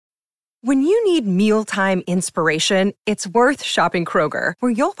When you need mealtime inspiration, it's worth shopping Kroger,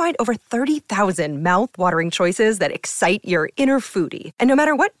 where you'll find over 30,000 mouth-watering choices that excite your inner foodie. And no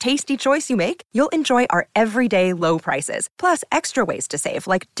matter what tasty choice you make, you'll enjoy our everyday low prices, plus extra ways to save,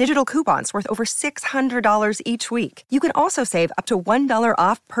 like digital coupons worth over $600 each week. You can also save up to $1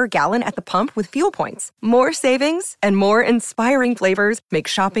 off per gallon at the pump with fuel points. More savings and more inspiring flavors make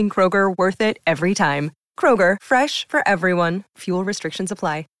shopping Kroger worth it every time. Kroger, fresh for everyone. Fuel restrictions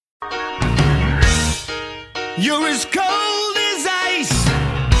apply. You're as cold as ice.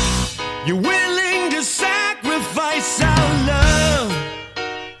 You're willing to sacrifice our love.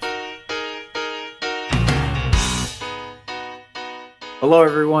 Hello,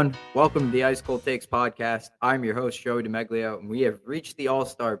 everyone. Welcome to the Ice Cold Takes podcast. I'm your host, Joey DeMeglio, and we have reached the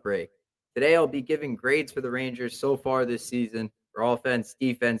All-Star break. Today, I'll be giving grades for the Rangers so far this season for offense,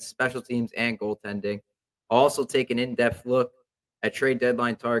 defense, special teams, and goaltending. I'll also take an in-depth look at trade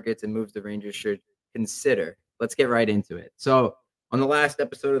deadline targets and moves the Rangers should consider. Let's get right into it. So on the last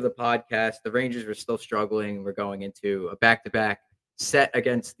episode of the podcast, the Rangers were still struggling. We're going into a back-to-back set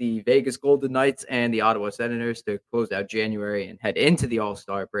against the Vegas Golden Knights and the Ottawa Senators to close out January and head into the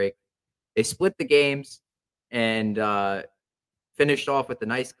All-Star break. They split the games and finished off with a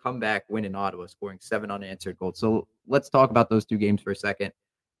nice comeback win in Ottawa, scoring 7 unanswered goals. So let's talk about those two games for a second.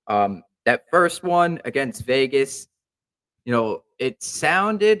 That first one against Vegas, it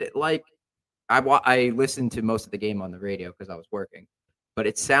sounded like I listened to most of the game on the radio because I was working, but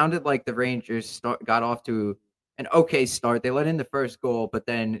it sounded like the Rangers got off to an okay start. They let in the first goal, but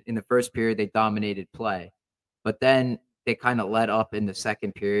then in the first period, they dominated play. But then they kind of let up in the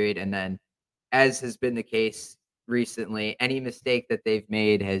second period. And then, as has been the case recently, any mistake that they've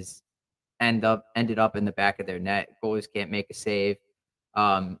made has ended up in the back of their net. Goalies can't make a save.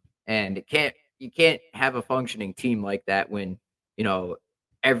 And you can't have a functioning team like that when,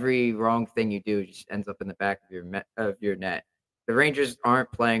 every wrong thing you do just ends up in the back of your net. The Rangers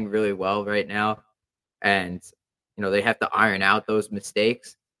aren't playing really well right now, and they have to iron out those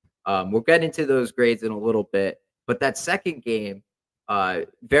mistakes. We'll get into those grades in a little bit, but that second game,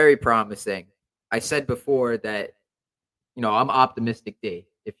 very promising. I said before that I'm optimistic D.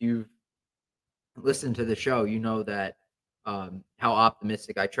 If you've listened to the show, you know that how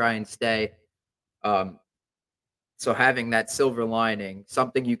optimistic I try and stay. So having that silver lining,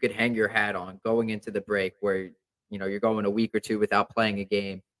 something you could hang your hat on going into the break where, you're going a week or two without playing a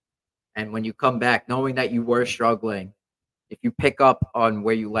game. And when you come back, knowing that you were struggling, if you pick up on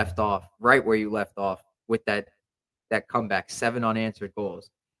where you left off, right where you left off with that comeback, 7 unanswered goals.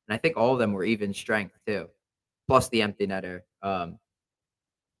 And I think all of them were even strength too, plus the empty netter.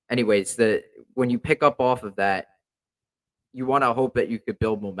 Anyways, when you pick up off of that, you want to hope that you could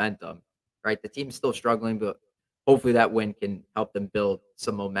build momentum, right? The team's still struggling, but hopefully that win can help them build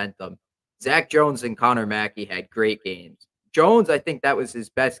some momentum. Zach Jones and Connor Mackey had great games. Jones, I think that was his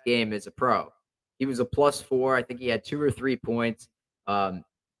best game as a pro. He was a +4. I think he had 2 or 3 points.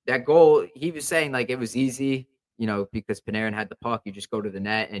 That goal, he was saying like it was easy, because Panarin had the puck. You just go to the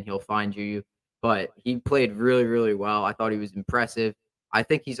net and he'll find you. But he played really, really well. I thought he was impressive. I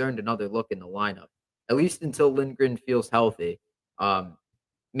think he's earned another look in the lineup, at least until Lindgren feels healthy.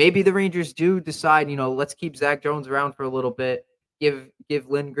 Maybe the Rangers do decide, let's keep Zach Jones around for a little bit, give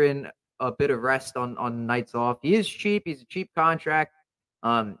Lindgren a bit of rest on nights off. He is cheap. He's a cheap contract.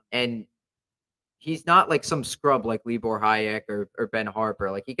 And he's not like some scrub like Libor Hayek or Ben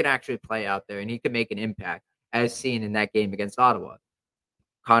Harper. Like he can actually play out there and he can make an impact as seen in that game against Ottawa.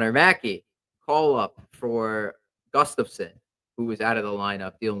 Connor Mackey, call up for Gustafsson, who was out of the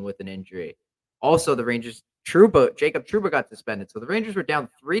lineup dealing with an injury. Also, the Rangers, Jacob Trouba got suspended. So the Rangers were down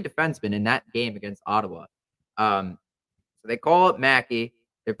 3 defensemen in that game against Ottawa. So they call up Mackey.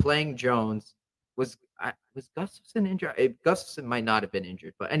 They're playing Jones. Was Gustafsson injured? Gustafsson might not have been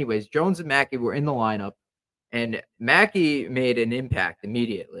injured. But anyways, Jones and Mackey were in the lineup. And Mackey made an impact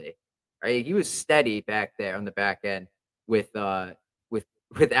immediately. Right? He was steady back there on the back end with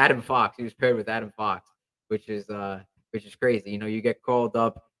Adam Fox. He was paired with Adam Fox, which is crazy. You get called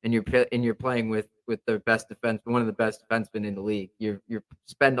up and you're playing with the best one of the best defensemen in the league. You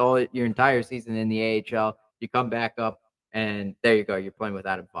spend all your entire season in the AHL. You come back up, and there you go. You're playing with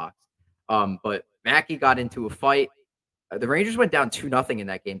Adam Fox. But Mackey got into a fight. The Rangers went down 2-0 in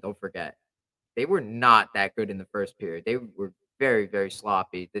that game. Don't forget, they were not that good in the first period. They were very, very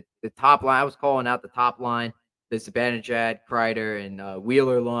sloppy. The top line, I was calling out the top line, the Zibanejad, Kreider, and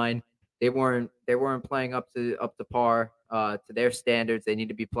Wheeler line. They weren't playing up to par to their standards. They need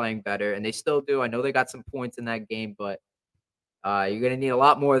to be playing better, and they still do. I know they got some points in that game, but you're going to need a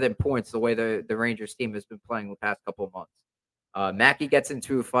lot more than points the way the Rangers team has been playing the past couple of months. Mackey gets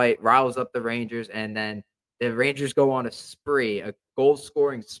into a fight, riles up the Rangers, and then the Rangers go on a goal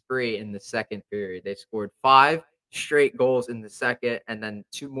scoring spree in the second period. They scored 5 straight goals in the second, and then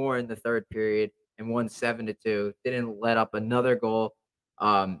 2 more in the third period, and won 7-2. Didn't let up another goal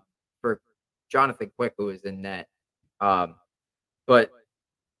for Jonathan Quick, who was in net. But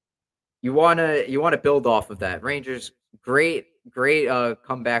you wanna build off of that. Rangers, great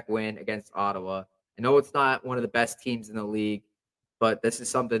comeback win against Ottawa. I know it's not one of the best teams in the league, but this is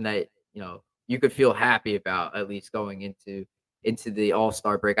something that you could feel happy about, at least going into the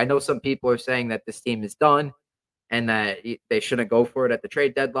All-Star break. I know some people are saying that this team is done and that they shouldn't go for it at the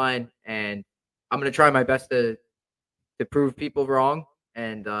trade deadline. And I'm going to try my best to prove people wrong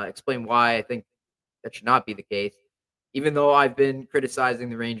and explain why I think that should not be the case. Even though I've been criticizing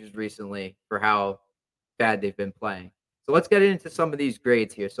the Rangers recently for how bad they've been playing. So let's get into some of these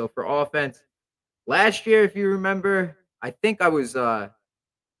grades here. So for offense, last year, if you remember, I think I was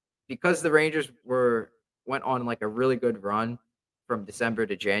because the Rangers went on like a really good run from December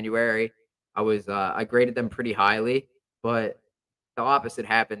to January. I graded them pretty highly, but the opposite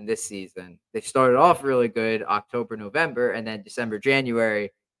happened this season. They started off really good October, November, and then December,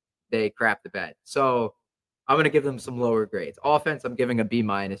 January, they crapped the bed. So I'm going to give them some lower grades. Offense, I'm giving a B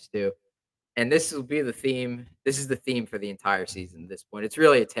minus to. And this will be the theme. This is the theme for the entire season at this point. It's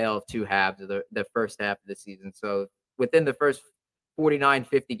really a tale of two halves of the first half of the season. So within the first 49,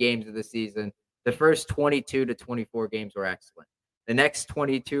 50 games of the season, the first 22 to 24 games were excellent. The next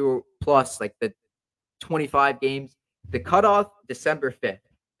 22 plus, like the 25 games, the cutoff December 5th,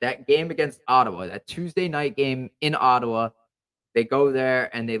 that game against Ottawa, that Tuesday night game in Ottawa, they go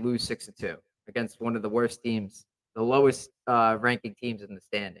there and they lose 6-2 against one of the worst teams, the lowest ranking teams in the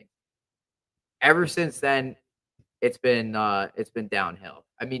standings. Ever since then, it's been downhill.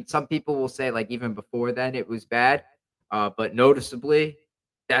 I mean, some people will say like even before then it was bad, but noticeably,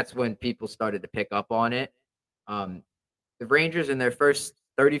 that's when people started to pick up on it. The Rangers in their first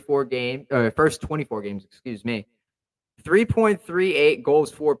 24 games, excuse me, 3.38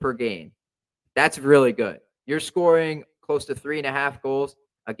 goals for per game. That's really good. You're scoring close to 3.5 goals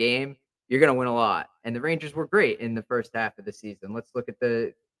a game. You're going to win a lot. And the Rangers were great in the first half of the season. Let's look at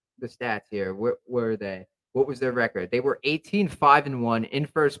the stats here. Where were they? What was their record? They were 18-5-1 in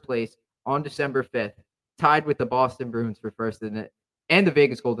first place on December 5th, tied with the Boston Bruins for first and the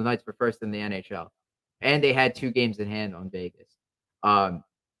Vegas Golden Knights for first in the NHL. And they had 2 games in hand on Vegas.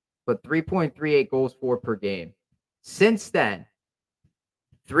 But 3.38 goals for per game. Since then,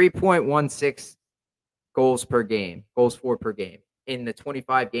 3.16 goals for per game in the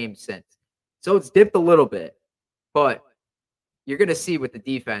 25 games since. So it's dipped a little bit, but you're going to see with the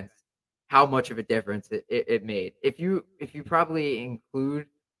defense how much of a difference it made. If you probably include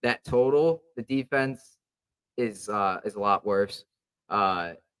that total, the defense is a lot worse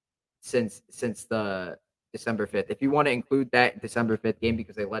since the December 5th. If you want to include that December 5th game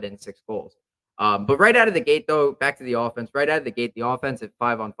because they let in 6 goals. But right out of the gate, though, back to the offense. Right out of the gate, the offense at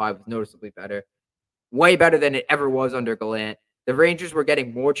 5-on-5 was noticeably better. Way better than it ever was under Gallant. The Rangers were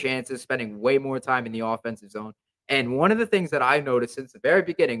getting more chances, spending way more time in the offensive zone. And one of the things that I noticed since the very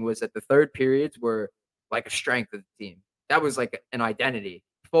beginning was that the third periods were like a strength of the team. That was like an identity,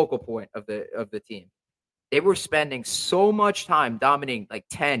 focal point of the team. They were spending so much time dominating, like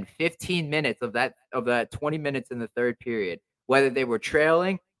 10, 15 minutes of that 20 minutes in the third period, whether they were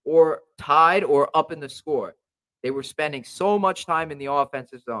trailing or tied or up in the score. They were spending so much time in the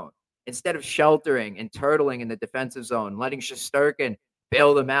offensive zone instead of sheltering and turtling in the defensive zone, letting Shesterkin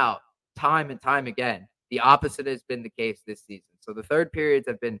bail them out time and time again. The opposite has been the case this season. So the third periods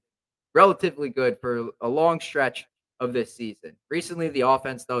have been relatively good for a long stretch of this season. Recently, the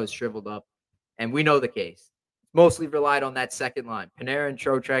offense, though, has shriveled up, and we know the case. It's mostly relied on that second line. Panarin,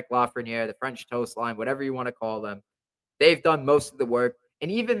 Trocheck, Lafreniere, the French toast line, whatever you want to call them. They've done most of the work.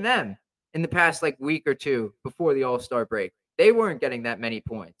 And even them, in the past week or two before the All-Star break, they weren't getting that many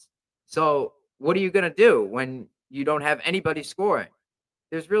points. So what are you going to do when you don't have anybody scoring?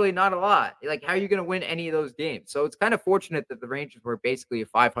 There's really not a lot. Like, how are you going to win any of those games? So it's kind of fortunate that the Rangers were basically a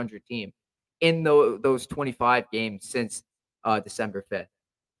 500 team in those 25 games since December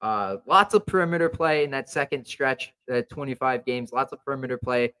 5th. Lots of perimeter play in that second stretch, 25 games, lots of perimeter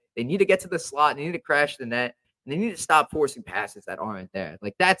play. They need to get to the slot. They need to crash the net. And they need to stop forcing passes that aren't there.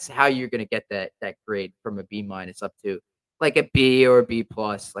 Like, that's how you're going to get that grade from a B- up to like a B or a B+.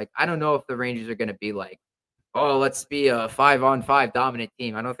 Like, I don't know if the Rangers are going to be like, oh, let's be a 5-on-5 dominant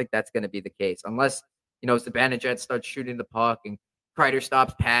team. I don't think that's going to be the case unless, Zibanejad starts shooting the puck and Kreider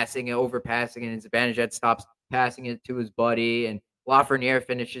stops passing and overpassing and Zibanejad stops passing it to his buddy and Lafreniere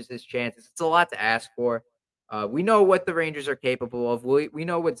finishes his chances. It's a lot to ask for. We know what the Rangers are capable of. We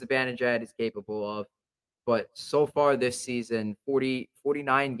know what Zibanejad is capable of. But so far this season,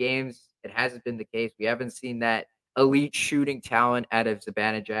 49 games, it hasn't been the case. We haven't seen that elite shooting talent out of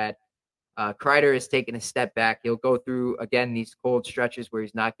Zibanejad. Kreider has taken a step back. He'll go through, again, these cold stretches where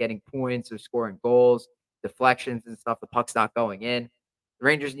he's not getting points or scoring goals, deflections and stuff. The puck's not going in. The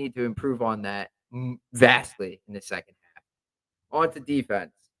Rangers need to improve on that vastly in the second half. On to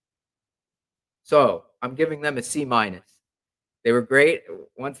defense. So I'm giving them a C minus. They were great.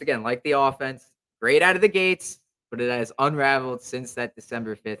 Once again, like the offense, great out of the gates, but it has unraveled since that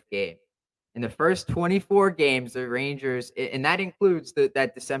December 5th game. In the first 24 games, the Rangers, and that includes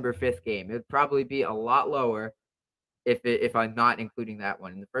that December 5th game, it would probably be a lot lower if I'm not including that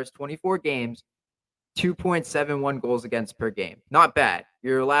one. In the first 24 games, 2.71 goals against per game. Not bad.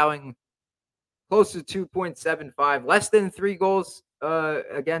 You're allowing close to 2.75, less than 3 goals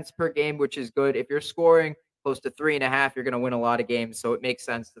against per game, which is good. If you're scoring close to 3.5, you're going to win a lot of games. So it makes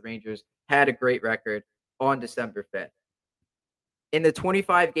sense. The Rangers had a great record on December 5th. In the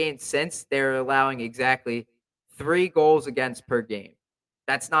 25 games since, they're allowing exactly 3 goals against per game.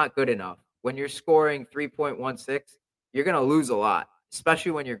 That's not good enough. When you're scoring 3.16, you're going to lose a lot,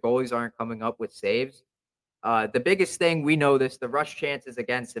 especially when your goalies aren't coming up with saves. The biggest thing, we know this, the rush chances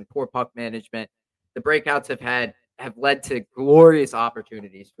against and poor puck management. The breakouts have led to glorious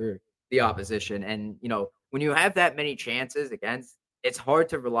opportunities for the opposition. And, when you have that many chances against, it's hard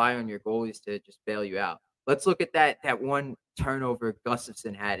to rely on your goalies to just bail you out. Let's look at that one turnover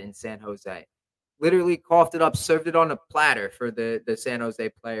Gustafsson had in San Jose. Literally coughed it up, served it on a platter for the San Jose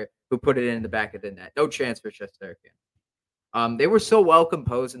player who put it in the back of the net. No chance for Shesterkin. They were so well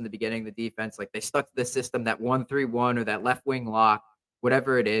composed in the beginning, the defense. Like, they stuck to the system, that 1-3-1 or that left wing lock,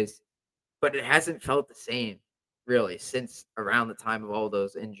 whatever it is. But it hasn't felt the same, really, since around the time of all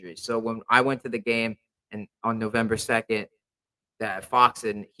those injuries. So when I went to the game and on November 2nd, that Fox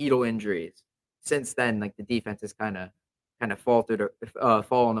and Hedel injuries, since then, like, the defense has kind of faltered or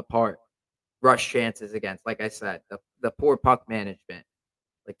fallen apart. Rush chances against, like I said, the poor puck management.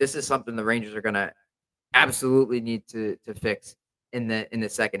 Like, this is something the Rangers are going to absolutely need to fix in the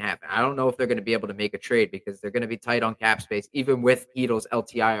second half. I don't know if they're going to be able to make a trade because they're going to be tight on cap space, even with Hedel's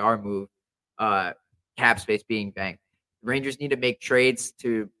LTIR move, cap space being banked. The Rangers need to make trades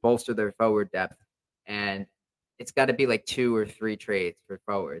to bolster their forward depth, and it's got to be like 2 or 3 trades for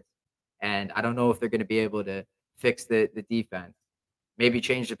forwards. And I don't know if they're going to be able to fix the defense. Maybe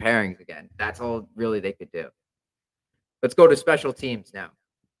change the pairings again. That's all really they could do. Let's go to special teams now.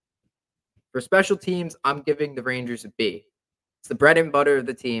 For special teams, I'm giving the Rangers a B. It's the bread and butter of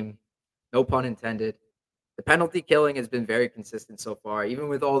the team. No pun intended. The penalty killing has been very consistent so far. Even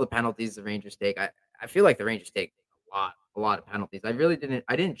with all the penalties the Rangers take, I feel like the Rangers take a lot of penalties. I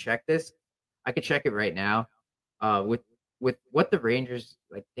didn't check this. I could check it right now. With what the Rangers,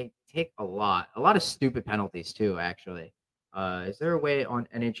 like, they take a lot of stupid penalties too, actually. Is there a way on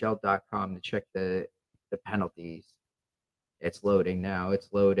NHL.com to check the penalties? It's loading now. It's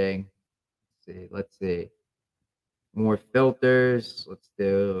loading. Let's see. More filters. Let's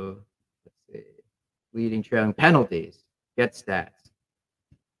see. Leading, trailing, penalties. Get stats.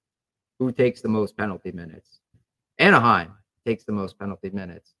 Who takes the most penalty minutes? Anaheim takes the most penalty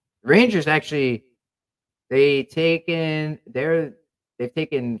minutes. Rangers actually, they've taken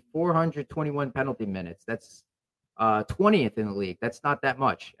 421 penalty minutes. That's 20th in the league. That's not that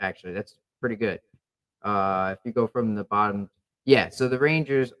much, actually. That's pretty good. If you go from the bottom, yeah. So the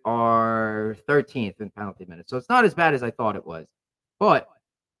Rangers are 13th in penalty minutes. So it's not as bad as I thought it was. But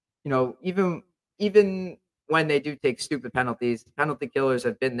even when they do take stupid penalties, penalty killers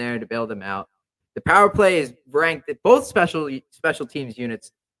have been there to bail them out. The power play is ranked. Both special teams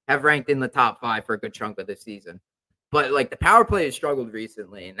units have ranked in the top 5 for a good chunk of the season. But, like, the power play has struggled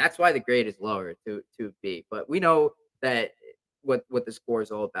recently, and that's why the grade is lower to B. But we know that what the score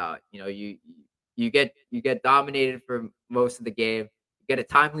is all about. You get dominated for most of the game, you get a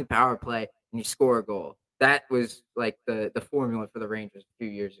timely power play, and you score a goal. That was like the formula for the Rangers a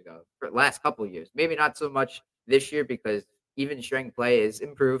few years ago, for the last couple of years. Maybe not so much this year because even strength play is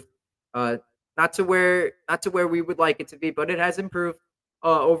improved. Not to where we would like it to be, but it has improved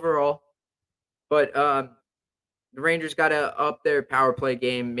overall. But the Rangers got to up their power play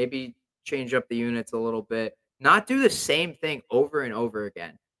game, maybe change up the units a little bit, not do the same thing over and over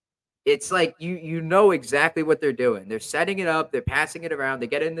again. It's like you know exactly what they're doing. They're setting it up. They're passing it around. They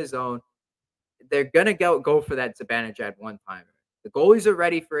get in the zone. They're going to go for that Zibanejad one-timer. The goalies are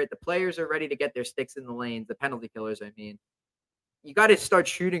ready for it. The players are ready to get their sticks in the lanes, the penalty killers, I mean. You got to start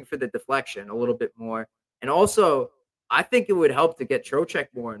shooting for the deflection a little bit more. And also, I think it would help to get Trocheck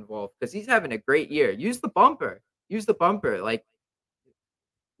more involved because he's having a great year. Use the bumper. Use the bumper. Like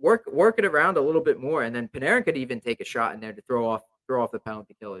work it around a little bit more, and then Panarin could even take a shot in there to throw off the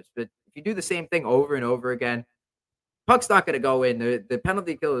penalty killers. But if you do the same thing over and over again, puck's not going to go in. The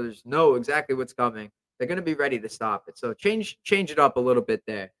penalty killers know exactly what's coming. They're going to be ready to stop it. So change it up a little bit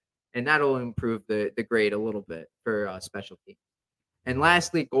there, and that'll improve the grade a little bit for special teams. And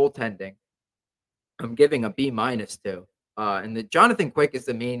lastly, goaltending. I'm giving a B minus to. And the Jonathan Quick is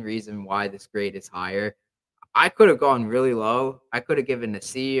the main reason why this grade is higher. I could have gone really low. I could have given a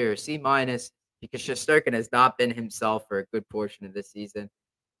C or a C minus because Shesterkin has not been himself for a good portion of this season.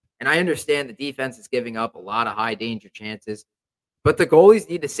 And I understand the defense is giving up a lot of high danger chances, but the goalies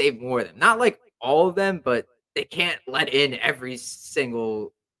need to save more of them. Not like all of them, but they can't let in every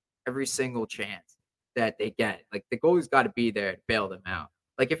single chance that they get. Like the goalie's got to be there to bail them out.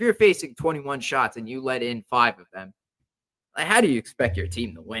 Like if you're facing 21 shots and you let in 5 of them, like how do you expect your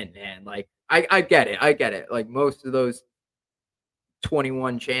team to win, man? Like I get it. I get it. Like most of those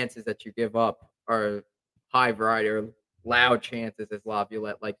 21 chances that you give up are high variety or loud chances, as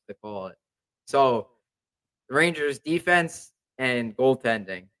Laviolette likes to call it. So the Rangers defense and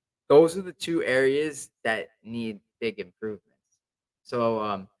goaltending, those are the 2 areas that need big improvements.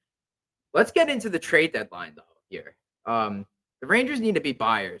 So let's get into the trade deadline though here. The Rangers need to be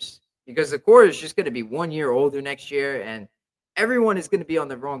buyers because the core is just going to be 1 year older next year, and everyone is going to be on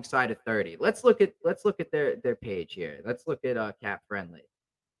the wrong side of 30. Let's look at their page here. Let's look at Cap Friendly.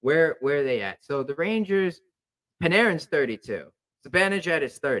 Where are they at? So the Rangers, Panarin's 32. Zibanejad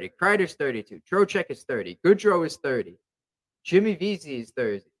is 30. Kreider's 32. Trocheck is 30. Goodrow is 30. Jimmy Vesey is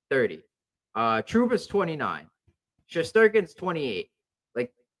 30. Trouba's 29. Shesterkin's 28.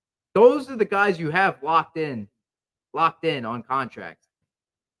 Like those are the guys you have locked in on contracts.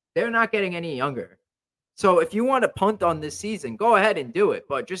 They're not getting any younger. So if you want to punt on this season, go ahead and do it.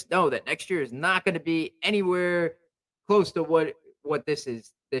 But just know that next year is not going to be anywhere close to what this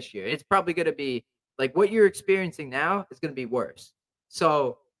is this year. It's probably going to be like what you're experiencing now is going to be worse.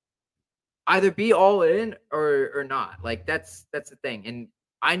 So either be all in or not. Like that's the thing. And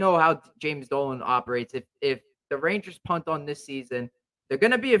I know how James Dolan operates. If the Rangers punt on this season, they're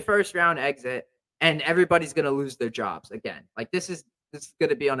going to be a first round exit, and everybody's going to lose their jobs again. Like this is going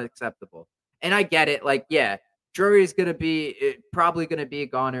to be unacceptable. And I get it. Like, yeah, Drury is going to be probably going to be a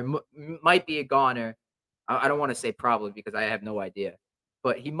goner, might be a goner. I don't want to say probably because I have no idea.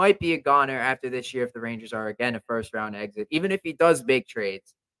 But he might be a goner after this year if the Rangers are, again, a first-round exit, even if he does make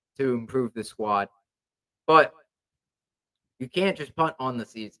trades to improve the squad. But you can't just punt on the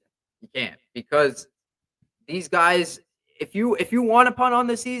season. You can't because these guys, if you want to punt on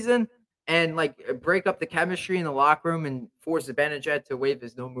the season and, like, break up the chemistry in the locker room and force Zibanejad to waive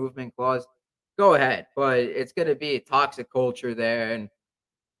his no-movement clause, go ahead, but it's going to be a toxic culture there, and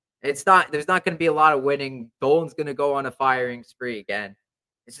there's not going to be a lot of winning. Dolan's going to go on a firing spree again.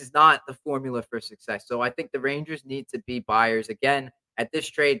 This is not the formula for success. So I think the Rangers need to be buyers again at this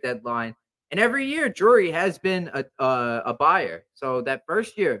trade deadline. And every year, Drury has been a buyer. So that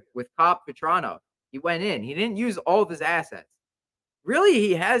first year with Cop Petrano, he went in. He didn't use all of his assets. Really,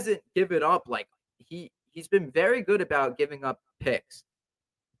 he hasn't given up. Like he's been very good about giving up picks.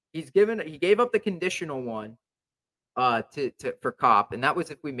 He gave up the conditional one for Cop, and that was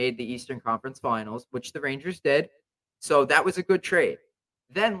if we made the Eastern Conference Finals, which the Rangers did. So that was a good trade.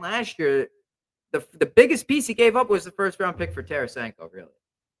 Then last year, the biggest piece he gave up was the first round pick for Tarasenko, really.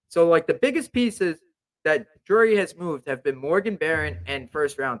 So like the biggest pieces that Drury has moved have been Morgan Barron and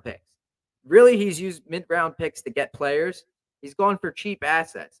first round picks. Really, he's used mid round picks to get players. He's gone for cheap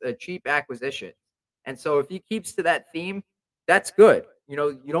assets, a cheap acquisition. And so if he keeps to that theme, that's good. You know,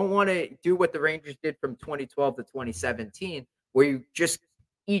 you don't want to do what the Rangers did from 2012 to 2017, where you just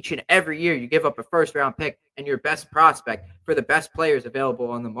each and every year you give up a first round pick and your best prospect for the best players available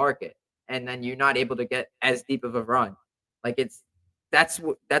on the market. And then you're not able to get as deep of a run. Like that's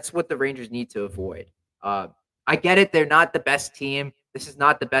what the Rangers need to avoid. I get it. They're not the best team. This is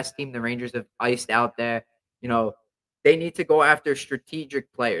not the best team the Rangers have iced out there. You know, they need to go after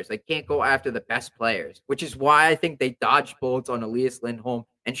strategic players. They can't go after the best players, which is why I think they dodged bullets on Elias Lindholm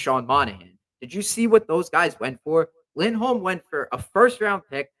and Sean Monahan. Did you see what those guys went for? Lindholm went for a first-round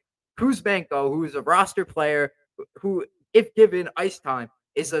pick. Kuzmenko, who is a roster player, who, if given ice time,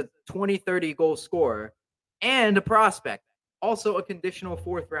 is a 20, 30 goal scorer, and a prospect, also a conditional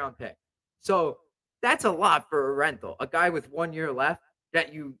fourth-round pick. So that's a lot for a rental. A guy with 1 year left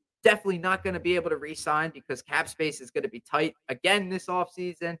that you definitely not going to be able to re-sign because cap space is going to be tight again this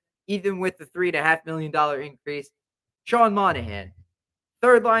offseason, even with the $3.5 million increase. Sean Monahan,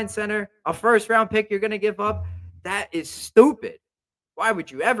 third line center, a first round pick you're going to give up. That is stupid. Why would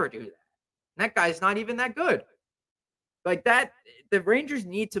you ever do that? That guy's not even that good. Like that, the Rangers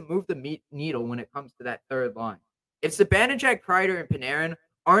need to move the needle when it comes to that third line. If Zibanejad, Kreider, and Panarin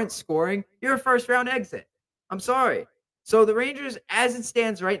aren't scoring, you're a first round exit. I'm sorry. So the Rangers, as it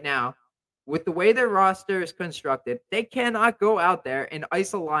stands right now, with the way their roster is constructed, they cannot go out there and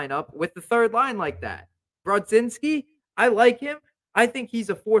ice a lineup with the third line like that. Brodzinski, I like him. I think he's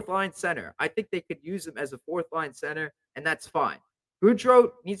a fourth line center. I think they could use him as a fourth line center, and that's fine.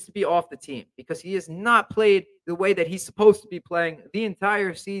 Goudreau needs to be off the team because he has not played the way that he's supposed to be playing the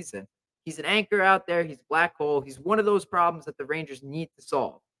entire season. He's an anchor out there. He's a black hole. He's one of those problems that the Rangers need to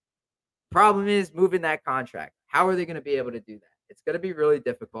solve. Problem is moving that contract. How are they going to be able to do that? It's going to be really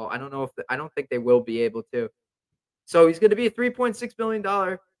difficult. I don't know if I don't think they will be able to. So he's going to be a $3.6 million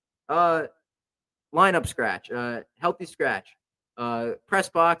lineup scratch, healthy scratch. Press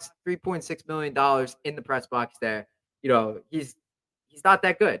box, $3.6 million in the press box there. He's not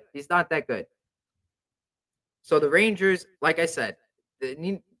that good. He's not that good. So the Rangers, like I said,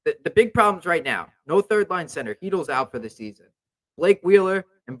 the big problems right now, no third line center. Heedle's out for the season. Blake Wheeler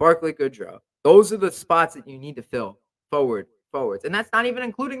and Barclay Goodrow. Those are the spots that you need to fill forwards. And that's not even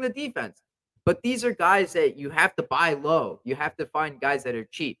including the defense. But these are guys that you have to buy low. You have to find guys that are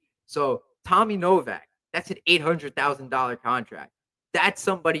cheap. So Tommy Novak, that's an $800,000 contract. That's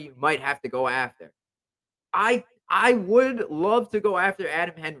somebody you might have to go after. I would love to go after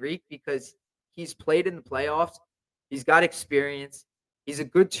Adam Henrique because he's played in the playoffs. He's got experience. He's a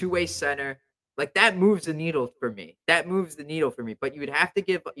good two-way center. Like that moves the needle for me. But you would have to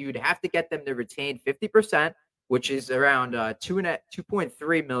get them to retain 50%, which is around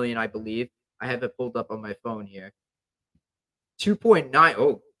 2.3 million, I believe. I have it pulled up on my phone here. 2.9.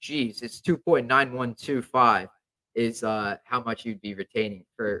 Oh, geez, it's 2.9125 is how much you'd be retaining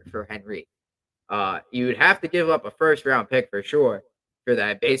for Henrique. You would have to give up a first round pick for sure for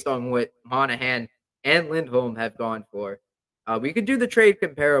that, based on what Monahan and Lindholm have gone for. We could do the trade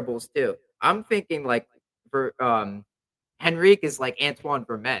comparables too. I'm thinking like for Henrique is like Antoine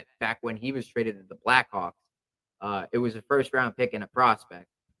Vermette back when he was traded to the Blackhawks. It was a first round pick and a prospect.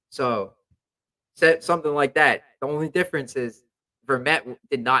 So set something like that. The only difference is Vermette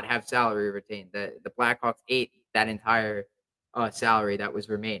did not have salary retained. The Blackhawks ate that entire salary that was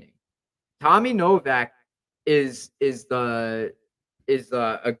remaining. Tommy Novak is a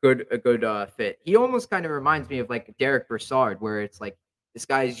good fit. He almost kind of reminds me of like Derek Brassard, where it's like this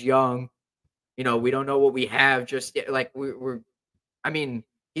guy's young, we don't know what we have just yet. Like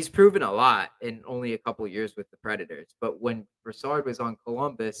he's proven a lot in only a couple of years with the Predators. But when Brassard was on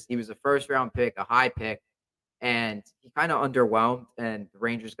Columbus, he was a first round pick, a high pick, and he kind of underwhelmed. And the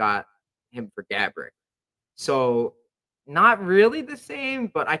Rangers got him for Gabrick. So not really the same,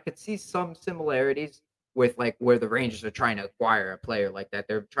 but I could see some similarities with like where the Rangers are trying to acquire a player like that.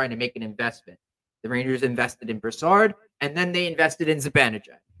 They're trying to make an investment. The Rangers invested in Brassard, and then they invested in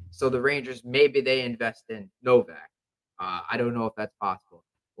Zibanejad. So the Rangers, maybe they invest in Novak. I don't know if that's possible.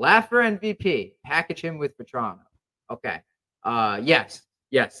 Laffer MVP, package him with Vetrano. Okay. Yes.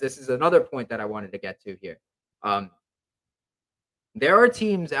 This is another point that I wanted to get to here. There are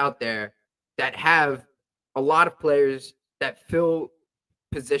teams out there that have a lot of players that fill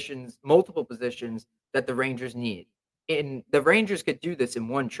positions, multiple positions that the Rangers need. And the Rangers could do this in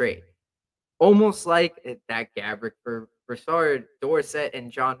one trade. Almost like that Gabrick for Brassard, Dorsett,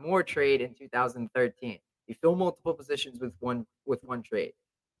 and John Moore trade in 2013. You fill multiple positions with one trade.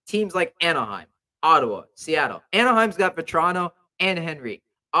 Teams like Anaheim, Ottawa, Seattle. Anaheim's got Vetrano and Henrique.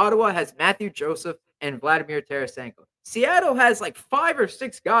 Ottawa has Matthew Joseph and Vladimir Tarasenko. Seattle has like 5 or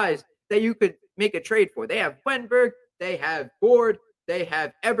 6 guys that you could make a trade for. They have Wenberg, they have Gord, they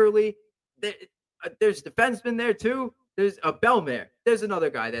have Eberle. There's defensemen there too. There's a Bellemare. There's another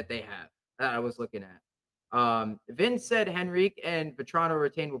guy that they have that I was looking at. Vince said Henrique and Vetrano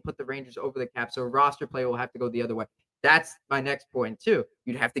retained will put the Rangers over the cap, so a roster play will have to go the other way. That's my next point too.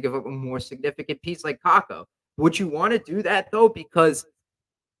 You'd have to give up a more significant piece like Kakko. Would you want to do that though? Because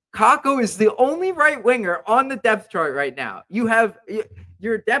Kakko is the only right winger on the depth chart right now. You have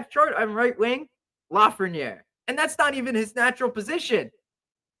your depth chart on right wing, Lafreniere, and that's not even his natural position.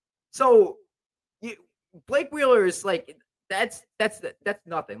 So Blake Wheeler is like that's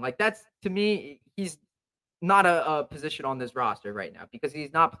nothing. Like that's, to me, he's not a position on this roster right now because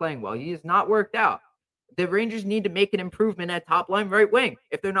he's not playing well. He has not worked out. The Rangers need to make an improvement at top line right wing.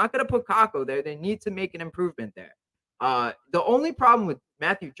 If they're not going to put Kakko there, they need to make an improvement there. The only problem with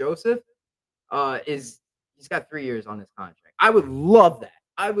Matthew Joseph is he's got 3 years on his contract. I would love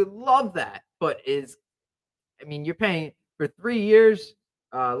that. But you're paying for 3 years.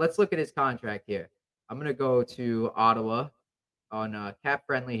 Let's look at his contract here. I'm gonna go to Ottawa on cap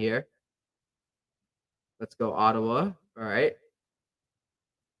friendly here. Let's go Ottawa. All right.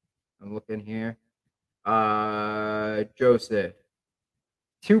 I'm looking here. Joseph.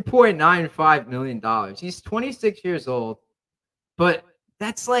 $2.95 million. He's 26 years old, but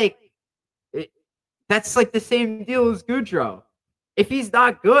that's like it, that's like the same deal as Goudreau. If he's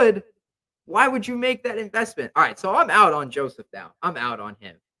not good, why would you make that investment? All right, so I'm out on Joseph now. I'm out on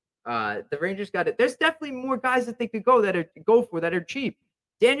him. The Rangers got it. There's definitely more guys that they could go for that are cheap.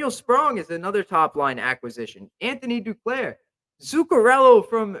 Daniel Sprong is another top line acquisition. Anthony Duclair, Zuccarello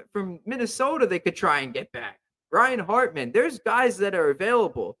from Minnesota, they could try and get back. Ryan Hartman. There's guys that are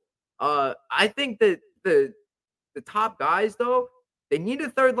available. I think that the top guys though, they need a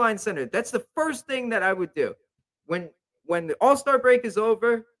third line center. That's the first thing that I would do when the All-Star break is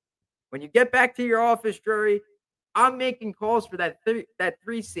over. When you get back to your office, Drury, I'm making calls for that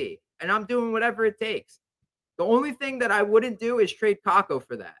 3C, and I'm doing whatever it takes. The only thing that I wouldn't do is trade Kako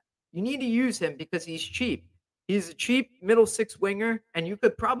for that. You need to use him because he's cheap. He's a cheap middle six winger, and you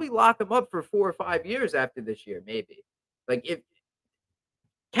could probably lock him up for 4 or 5 years after this year, maybe. Like if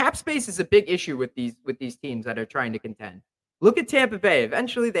cap space is a big issue with these teams that are trying to contend. Look at Tampa Bay.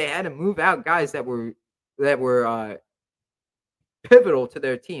 Eventually, they had to move out guys that were pivotal to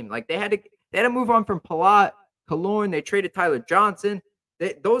their team. Like they had to move on from Palat, Killorn. They traded Tyler Johnson.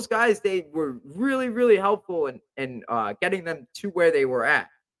 Those guys, they were really, really helpful in getting them to where they were at.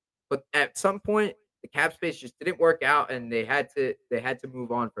 But at some point, the cap space just didn't work out, and they had to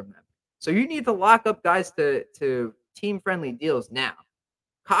move on from them. So you need to lock up guys to team friendly deals now.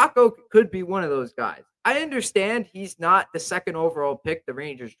 Kako could be one of those guys. I understand he's not the second overall pick the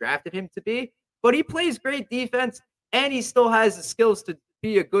Rangers drafted him to be, but he plays great defense, and he still has the skills to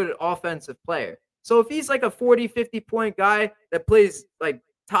be a good offensive player. So if he's like a 40, 50-point guy that plays like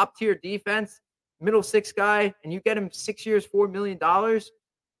top-tier defense, middle six guy, and you get him 6 years, $4 million,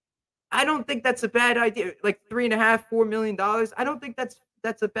 I don't think that's a bad idea. Like $3.5, $4 million. I don't think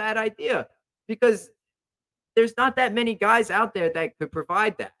that's a bad idea because there's not that many guys out there that could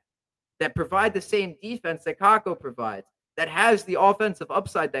provide that provide the same defense that Kako provides, that has the offensive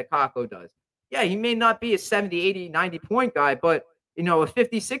upside that Kako does. Yeah, he may not be a 70, 80, 90-point guy, but, a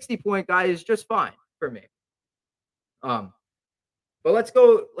 50, 60-point guy is just fine for me. But let's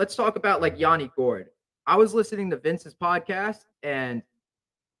talk about like Yanni Gourde. I was listening to Vince's podcast, and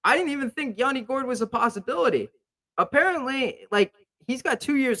I didn't even think Yanni Gourde was a possibility. Apparently, like, he's got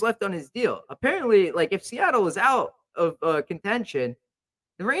 2 years left on his deal. Apparently, like, if Seattle is out of contention,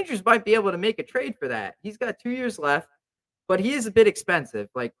 the Rangers might be able to make a trade for that. He's got 2 years left, but he is a bit expensive,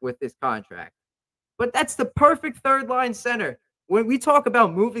 like, with this contract. But that's the perfect third-line center. When we talk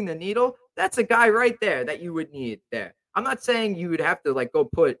about moving the needle, that's a guy right there that you would need there. I'm not saying you would have to, like, go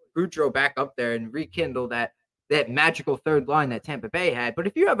put Goudreau back up there and rekindle that magical third line that Tampa Bay had. But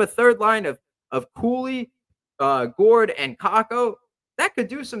if you have a third line of Cooley, Gourde, and Kako, that could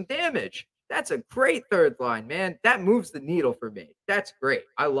do some damage. That's a great third line, man. That moves the needle for me. That's great.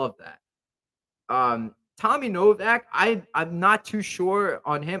 I love that. Tommy Novak, I'm not too sure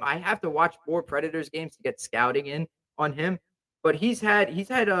on him. I have to watch more Predators games to get scouting in on him. But he's had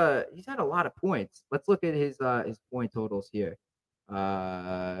a lot of points. Let's look at his point totals here.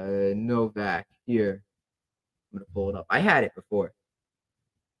 Novak here. I'm gonna pull it up. I had it before.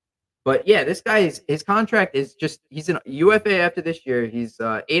 But yeah, this guy his contract is just, he's an UFA after this year. He's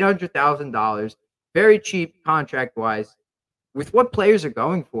 $800,000, very cheap contract wise. With what players are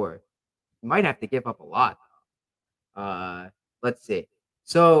going for, you might have to give up a lot. Let's see.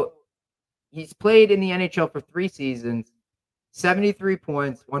 So he's played in the NHL for 3 seasons, 73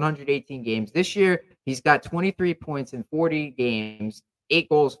 points, 118 games. This year, he's got 23 points in 40 games, 8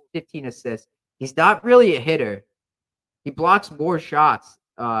 goals, 15 assists. He's not really a hitter. He blocks more shots.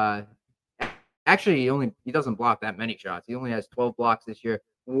 Actually, he doesn't block that many shots. He only has 12 blocks this year.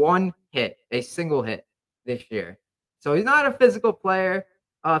 1 hit, a single hit this year. So he's not a physical player.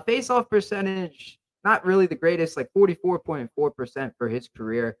 Face-off percentage, not really the greatest, like 44.4% for his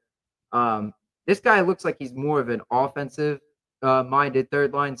career. This guy looks like he's more of an offensive minded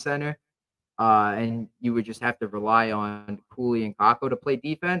third line center. And you would just have to rely on Cooley and Kako to play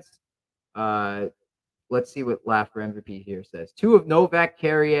defense. Let's see what Laugh for MVP here says. 2 of Novak,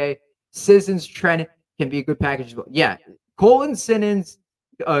 Carrier, Sissons, Trent can be a good package as well. Yeah, Colton Sissons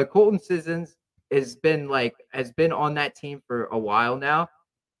has been on that team for a while now.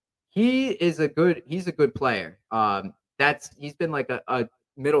 He's a good player. He's been like a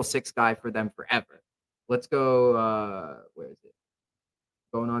middle six guy for them forever. Let's go. Where is it?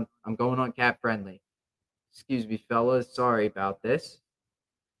 I'm going on cap friendly. Excuse me, fellas. Sorry about this.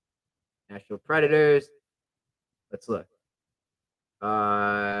 Nashville Predators. Let's look.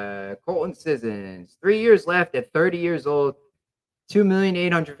 Colton Sissons, 3 years left at 30 years old,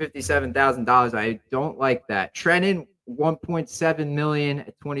 $2,857,000. I don't like that. Trennan, 1.7 million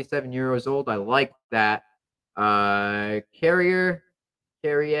at 27 years old. I like that. Carrier,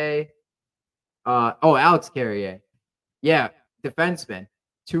 Alex Carrier. Yeah, defenseman,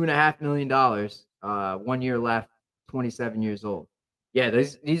 $2.5 million. 1 year left, 27 years old. Yeah,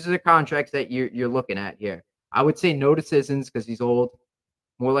 these are the contracts that you're looking at here. I would say no to Sissons because he's old.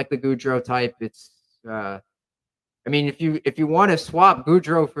 More like the Goudreau type. It's I mean, if you want to swap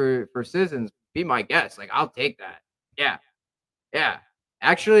Goudreau for Sissons, be my guest. Like, I'll take that. Yeah.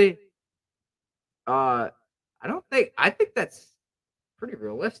 Actually, I think that's pretty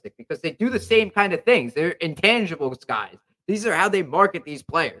realistic because they do the same kind of things. They're intangibles guys. These are how they market these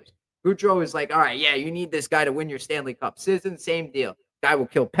players. Goudreau is like, all right, yeah, you need this guy to win your Stanley Cup. Sissons, same deal. Guy will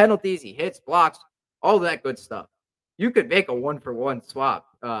kill penalties. He hits, blocks, all that good stuff. You could make a 1-for-1 swap,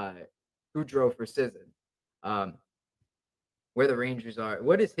 Goudreau for Sissons. Where the Rangers are.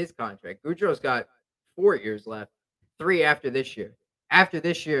 What is his contract? Goudreau's got 4 years left, 3 after this year. After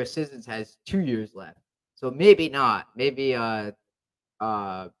this year, Sissons has 2 years left. So maybe not. Maybe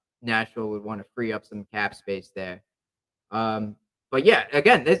Nashville would want to free up some cap space there. But yeah,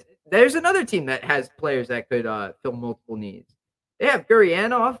 again, there's another team that has players that could fill multiple needs. They have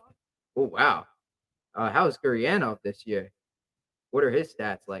Gurianov. Oh wow. How is Gurianov this year? What are his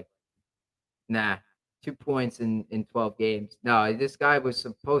stats like? Nah, 2 points in 12 games. No, this guy was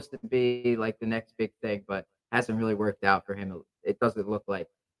supposed to be like the next big thing, but hasn't really worked out for him. It doesn't look like.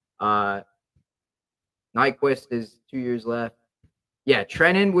 Nyquist is 2 years left. Yeah,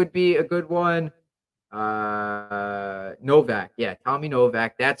 Trennan would be a good one. Novak. Yeah, Tommy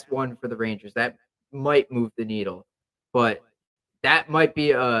Novak. That's one for the Rangers. That might move the needle. But that might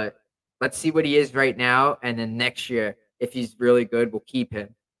be let's see what he is right now. And then next year, if he's really good, we'll keep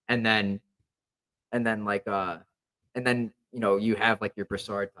him. And then you know, you have like your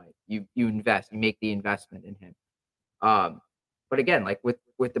Brassard type. You invest, you make the investment in him. But again, like with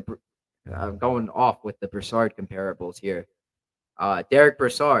the going off with the Brassard comparables here, Derek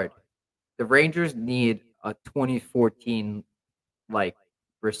Brassard, the Rangers need a 2014 like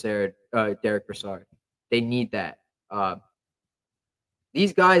Derek Brassard. They need that.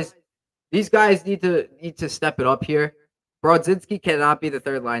 These guys need to step it up here. Brodzinski cannot be the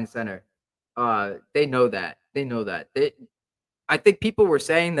third line center. They know that. I think people were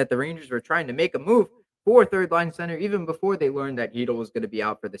saying that the Rangers were trying to make a move for third line center even before they learned that Hedl was going to be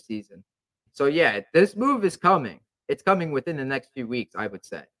out for the season. So yeah, this move is coming. It's coming within the next few weeks, I would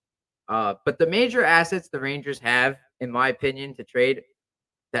say. But the major assets the Rangers have, in my opinion, to trade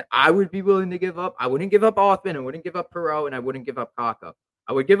that I would be willing to give up. I wouldn't give up Othman, I wouldn't give up Perreault, and I wouldn't give up Kakko.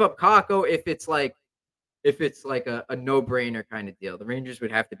 I would give up Kakko if it's like a no-brainer kind of deal. The Rangers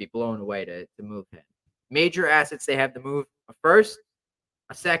would have to be blown away to move him. Major assets they have to move: a first,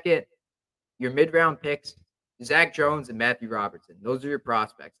 a second, your mid-round picks, Zach Jones and Matthew Robertson. Those are your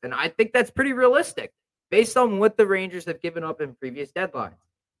prospects. And I think that's pretty realistic based on what the Rangers have given up in previous deadlines.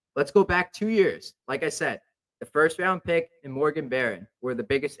 Let's go back 2 years. Like I said, the first-round pick and Morgan Barron were the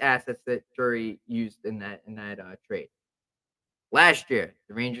biggest assets that Drury used in that trade. Last year,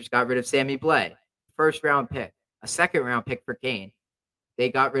 the Rangers got rid of Sammy Blais, first-round pick, a second-round pick for Kane. They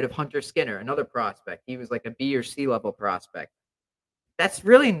got rid of Hunter Skinner, another prospect. He was like a B or C level prospect. That's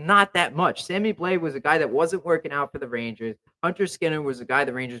really not that much. Sammy Blais was a guy that wasn't working out for the Rangers. Hunter Skinner was a guy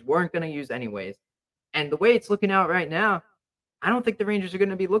the Rangers weren't going to use anyways. And the way it's looking out right now, I don't think the Rangers are going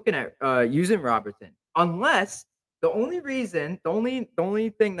to be looking at using Robertson, unless the only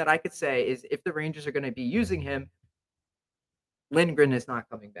thing that I could say is if the Rangers are going to be using him, Lindgren is not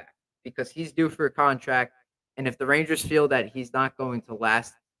coming back because he's due for a contract. And if the Rangers feel that he's not going to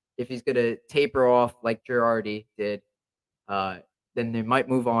last, if he's going to taper off like Girardi did, then they might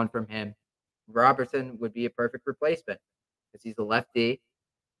move on from him. Robertson would be a perfect replacement because he's a lefty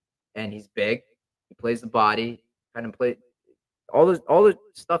and he's big. He plays the body, kind of play all the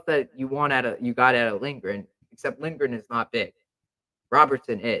stuff that you got out of Lindgren, except Lindgren is not big.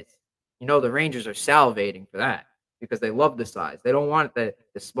 Robertson is. You know, the Rangers are salivating for that because they love the size. They don't want the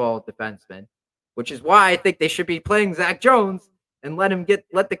small defenseman, which is why I think they should be playing Zach Jones and let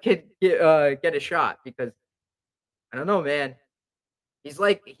the kid get a shot because I don't know, man. He's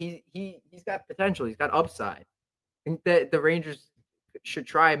like he's got potential. He's got upside. I think that the Rangers should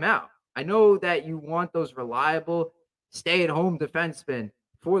try him out. I know that you want those reliable stay-at-home defensemen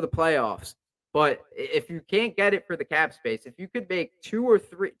for the playoffs, but if you can't get it for the cap space, if you could make two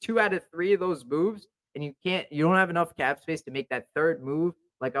out of three of those moves, and you don't have enough cap space to make that third move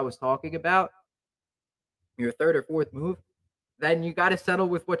like I was talking about, your third or fourth move, then you got to settle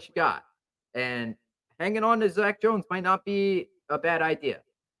with what you got. And hanging on to Zach Jones might not be a bad idea.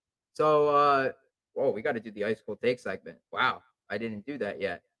 So, we got to do the ice cold take segment. Wow, I didn't do that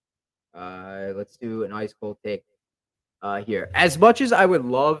yet. Let's do an ice cold take here. As much as I would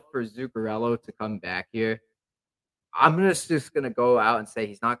love for Zuccarello to come back here, I'm just gonna go out and say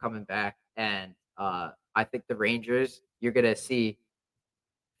he's not coming back. And I think the Rangers, you're gonna see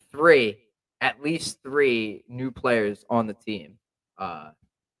at least three new players on the team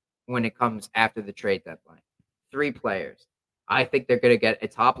when it comes after the trade deadline. Three players. I think they're going to get a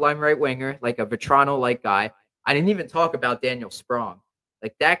top line right winger, like a Vetrano like guy. I didn't even talk about Daniel Sprong.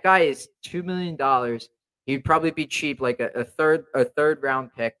 Like that guy is $2 million. He'd probably be cheap, like a third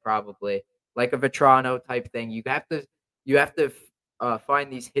round pick, probably like a Vetrano type thing. You have to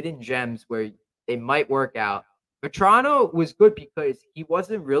find these hidden gems where they might work out. Vetrano was good because he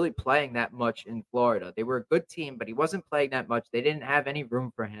wasn't really playing that much in Florida. They were a good team, but he wasn't playing that much. They didn't have any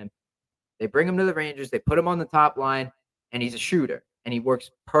room for him. They bring him to the Rangers. They put him on the top line, and he's a shooter, and he works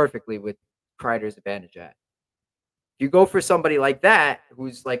perfectly with Kreider's advantage at. If you go for somebody like that, who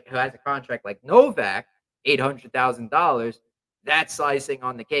has a contract like Novak, $800,000, that's icing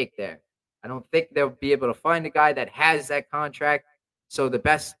on the cake there. I don't think they'll be able to find a guy that has that contract. So the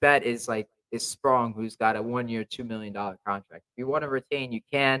best bet is Sprong, who's got a 1 year, $2 million contract. If you want to retain, you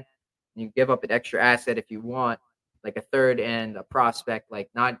can. You give up an extra asset if you want, like a third and a prospect, like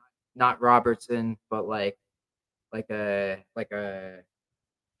not Robertson, but like a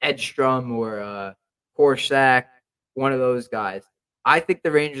Edstrom or a Korsak, one of those guys. I think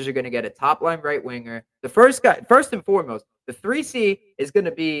the Rangers are going to get a top line right winger. The first and foremost, the 3C is going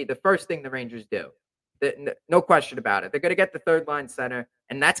to be the first thing the Rangers do. No question about it. They're going to get the third line center,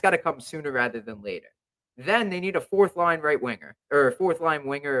 and that's got to come sooner rather than later. Then they need a fourth line right winger, or a fourth line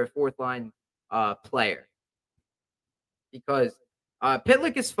winger, or a fourth line player. Because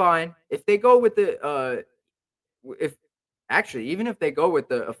Pitlick is fine. If they go with even if they go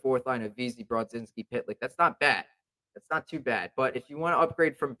with a fourth line of VZ, Brodzinski, Pitlick, that's not bad. That's not too bad. But if you want to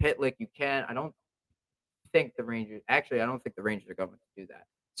upgrade from Pitlick, you can. I don't think the Rangers are going to do that.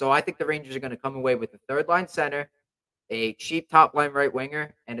 So I think the Rangers are going to come away with a third line center, a cheap top line right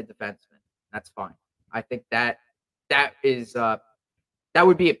winger, and a defenseman. That's fine. I think that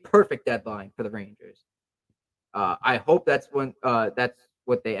would be a perfect deadline for the Rangers. I hope that's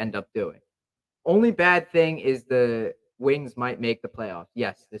what they end up doing. Only bad thing is the Wings might make the playoffs.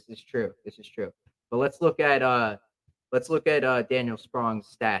 Yes, this is true. But let's look at Daniel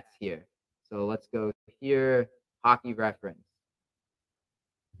Sprong's stats here. So let's go here. Hockey reference.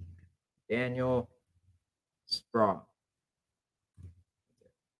 Daniel Sprong.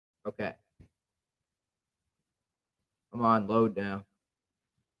 Okay. Come on, load now.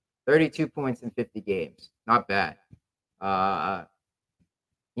 32 points in 50 games. Not bad.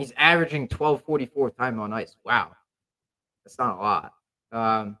 He's averaging 12:44 time on ice. Wow. That's not a lot.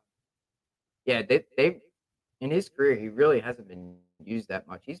 They in his career, he really hasn't been used that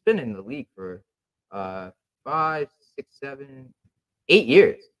much. He's been in the league for 5, 6, 7, 8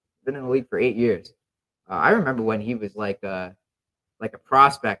 years. Been in the league for 8 years. I remember when he was like a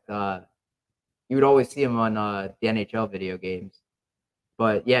prospect. You would always see him on the NHL video games.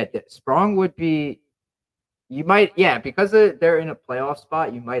 But yeah, Sprong would be. You might, because they're in a playoff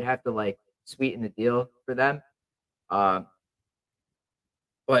spot, you might have to sweeten the deal for them. But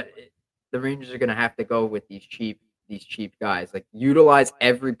the Rangers are going to have to go with these cheap guys. Utilize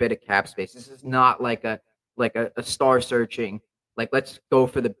every bit of cap space. This is not like a star searching. Let's go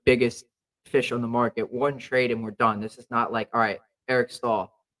for the biggest fish on the market. One trade and we're done. This is not all right, Eric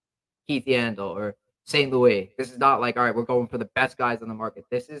Stahl, Keith Yandel, or St. Louis. This is not all right, we're going for the best guys on the market.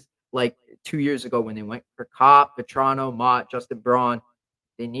 This is 2 years ago when they went for Kopp, Vetrano, Mott, Justin Braun.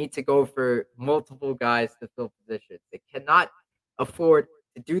 They need to go for multiple guys to fill positions. They cannot afford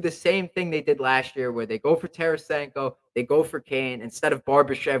to do the same thing they did last year where they go for Tarasenko, they go for Kane instead of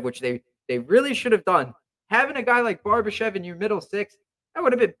Barbashev, which they really should have done. Having a guy like Barbashev in your middle six, that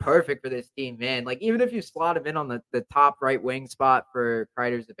would have been perfect for this team, man. Even if you slot him in on the top right wing spot for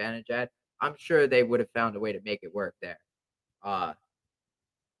Kreider's advantage at, I'm sure they would have found a way to make it work there.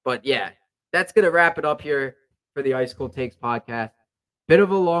 But yeah, that's going to wrap it up here for the Ice Cold Takes podcast. Bit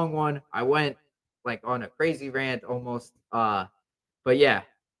of a long one. I went on a crazy rant almost. But yeah,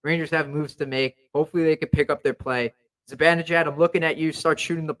 Rangers have moves to make. Hopefully they can pick up their play. Zibanejad, I'm looking at you. Start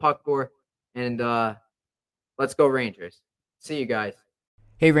shooting the puck more. And let's go Rangers. See you guys.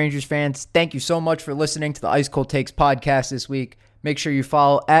 Hey Rangers fans, thank you so much for listening to the Ice Cold Takes podcast this week. Make sure you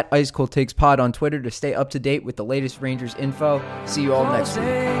follow at Ice Cold Takes Pod on Twitter to stay up to date with the latest Rangers info. See you all next week.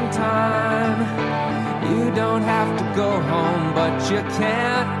 Time. You don't have to go home, but you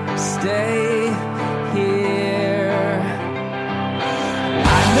can't stay.